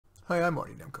Hi, I'm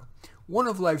Marty Nemko. One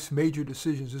of life's major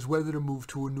decisions is whether to move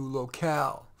to a new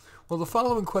locale. Well, the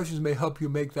following questions may help you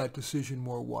make that decision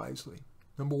more wisely.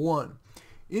 Number one,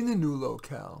 in the new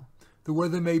locale, the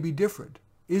weather may be different.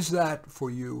 Is that, for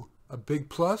you, a big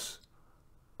plus,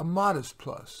 a modest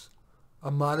plus, a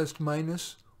modest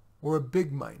minus, or a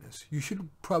big minus? You should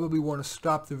probably want to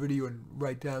stop the video and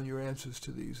write down your answers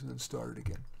to these and then start it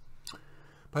again.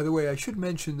 By the way, I should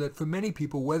mention that for many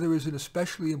people, weather is an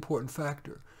especially important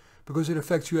factor because it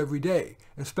affects you every day,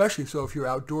 especially so if you're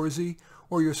outdoorsy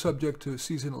or you're subject to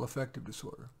seasonal affective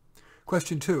disorder.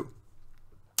 Question 2.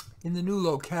 In the new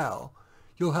locale,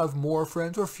 you'll have more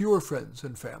friends or fewer friends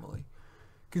and family.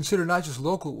 Consider not just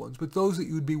local ones, but those that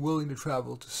you'd be willing to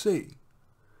travel to see.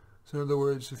 So in other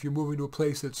words, if you're moving to a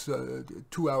place that's a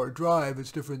 2-hour drive,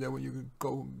 it's different than when you're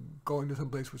going to some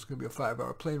place where it's going to be a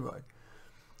 5-hour plane ride.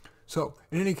 So,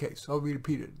 in any case, I'll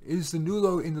repeat it. In the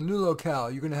new locale,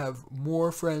 you're going to have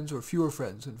more friends or fewer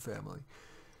friends and family.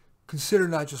 Consider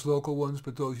not just local ones,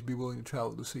 but those you'd be willing to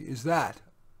travel to see. Is that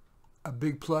a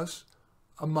big plus,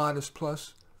 a modest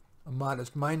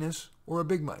minus, or a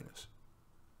big minus?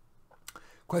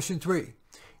 Question 3.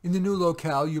 In the new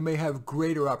locale, you may have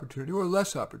greater opportunity or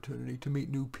less opportunity to meet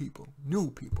new people.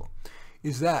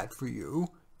 Is that, for you,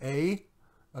 a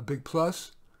big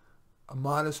plus, a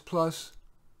modest plus,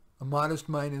 a modest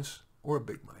minus, or a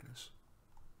big minus?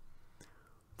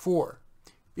 4.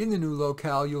 In the new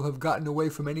locale, you'll have gotten away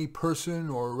from any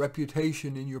person or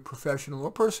reputation in your professional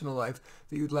or personal life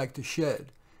that you'd like to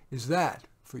shed. Is that,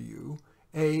 for you,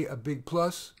 a big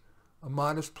plus, a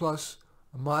modest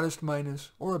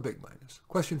minus, or a big minus?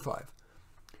 Question 5.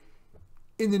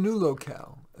 In the new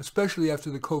locale, especially after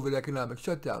the COVID economic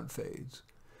shutdown fades,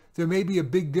 there may be a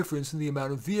big difference in the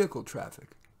amount of vehicle traffic.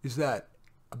 Is that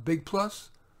a big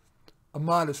plus, a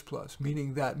modest plus,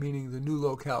 meaning the new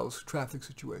locale's traffic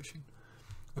situation?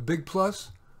 A big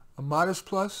plus, a modest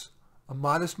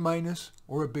minus,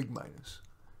 or a big minus?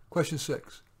 Question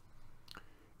 6.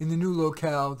 In the new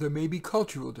locale, there may be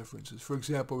cultural differences, for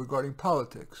example, regarding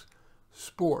politics,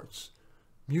 sports,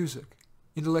 music,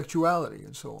 intellectuality,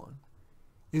 and so on.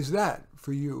 Is that,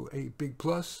 for you, a big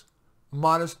plus, a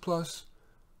modest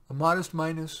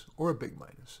minus, or a big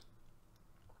minus?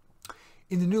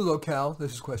 In the new locale,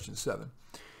 this is question 7.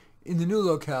 In the new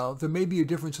locale, there may be a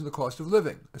difference in the cost of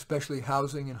living, especially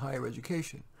housing and higher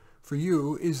education. For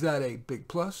you, is that a big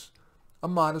plus, a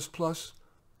modest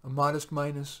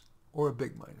minus, or a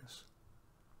big minus?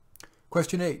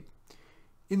 Question 8.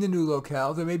 In the new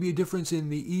locale, there may be a difference in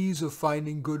the ease of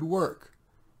finding good work.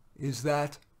 Is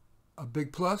that a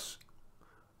big plus,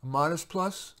 a modest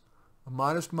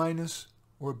minus,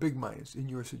 or a big minus in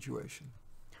your situation?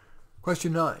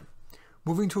 Question 9.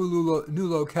 Moving to a new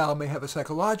locale may have a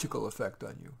psychological effect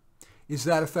on you. Is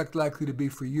that effect likely to be,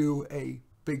 for you, a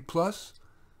big plus,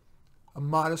 a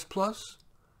modest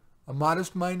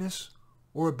minus,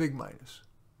 or a big minus?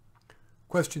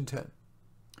 Question 10.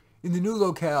 In the new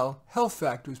locale, health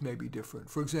factors may be different.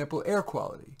 For example, air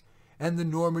quality and the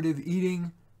normative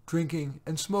eating, drinking,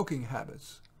 and smoking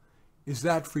habits. Is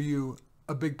that, for you,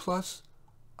 a big plus,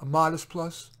 a modest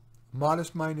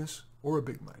minus, or a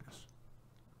big minus?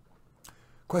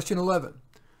 Question 11.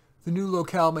 The new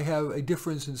locale may have a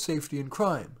difference in safety and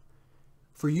crime.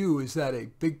 For you, is that a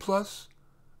big plus,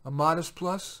 a modest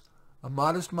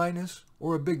minus,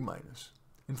 or a big minus?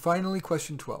 And finally,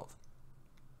 question 12.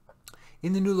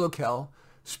 In the new locale,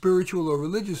 spiritual or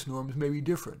religious norms may be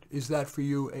different. Is that, for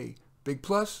you, a big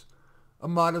plus, a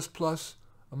modest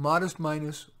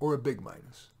minus, or a big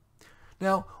minus?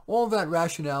 Now, all that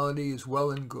rationality is well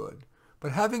and good.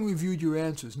 But having reviewed your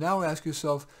answers, now ask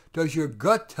yourself, does your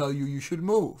gut tell you should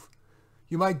move?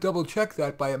 You might double check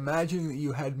that by imagining that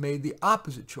you had made the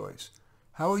opposite choice.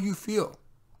 How will you feel?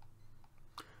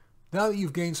 Now that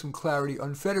you've gained some clarity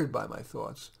unfettered by my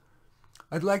thoughts,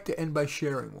 I'd like to end by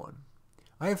sharing one.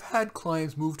 I have had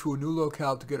clients move to a new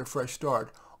locale to get a fresh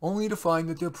start, only to find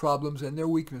that their problems and their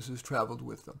weaknesses traveled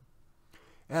with them.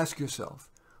 Ask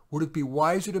yourself, would it be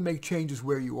wiser to make changes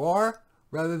where you are,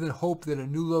 rather than hope that a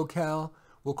new locale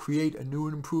will create a new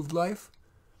and improved life?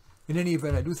 In any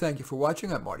event, I do thank you for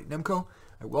watching. I'm Marty Nemko.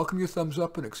 I welcome your thumbs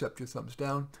up and accept your thumbs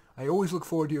down. I always look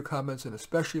forward to your comments and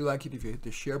especially like it if you hit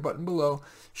the share button below.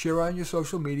 Share on your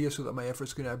social media so that my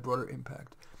efforts can have broader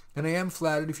impact. And I am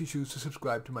flattered if you choose to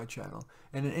subscribe to my channel.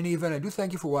 And in any event, I do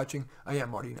thank you for watching. I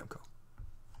am Marty Nemko.